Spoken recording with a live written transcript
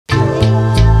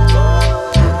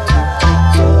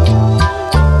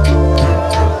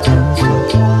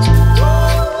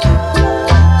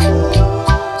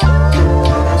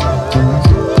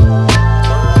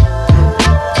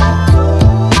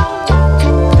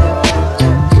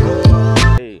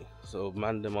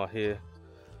them are here.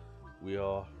 We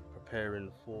are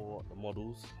preparing for the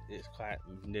models. It's quite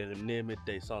near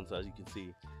midday sun, so as you can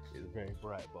see, it's very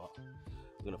bright. But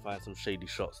we're gonna find some shady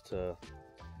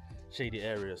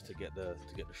areas to get the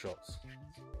shots.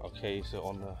 Okay, so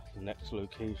on the next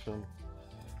location,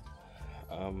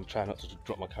 try not to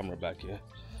drop my camera back here.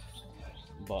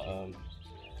 But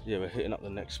yeah, we're hitting up the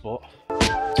next spot.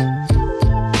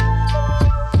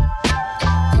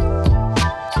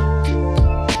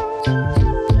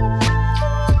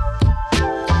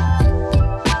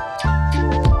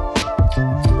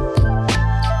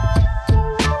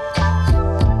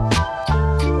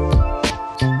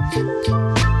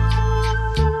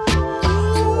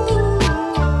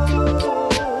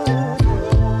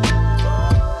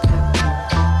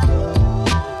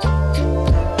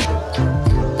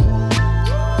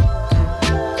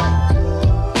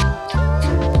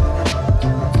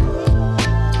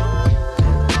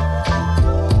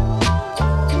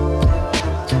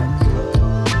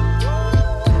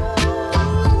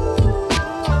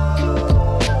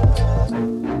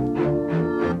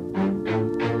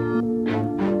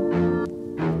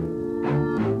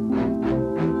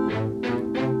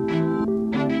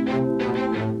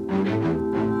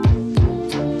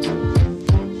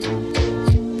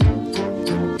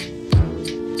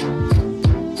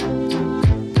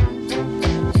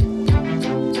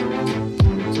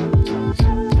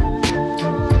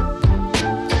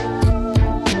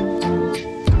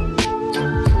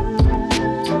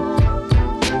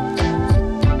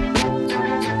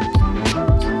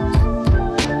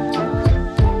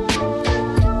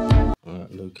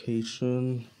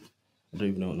 Location, I don't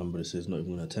even know what number this is, not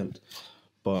even gonna attempt.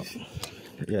 But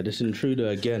yeah, this intruder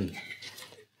again.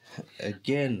 I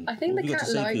think the cat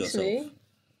likes me.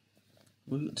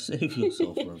 What have you got to say for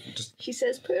yourself, bro? Just she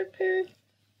says purr purr.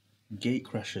 Gate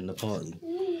crashing the party.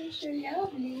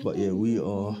 But yeah, we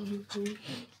are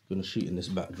gonna shoot in this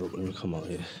backdrop when we come out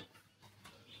here.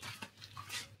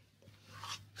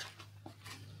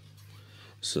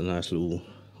 It's a nice little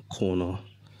corner.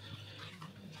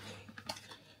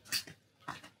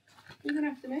 You're gonna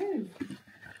have to move.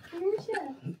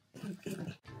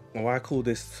 Well, I call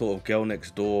this sort of girl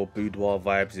next door boudoir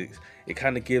vibes. It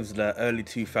kind of gives the early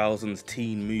 2000s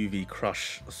teen movie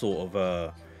crush sort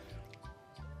of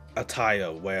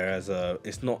attire, whereas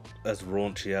it's not as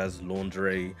raunchy as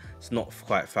lingerie. It's not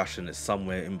quite fashion. It's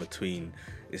somewhere in between.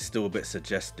 It's still a bit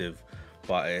suggestive,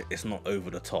 but it's not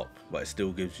over the top. But it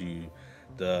still gives you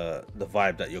the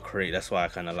vibe that you're creating. That's why I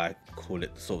kind of call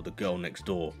it sort of the girl next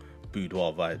door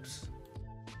boudoir vibes.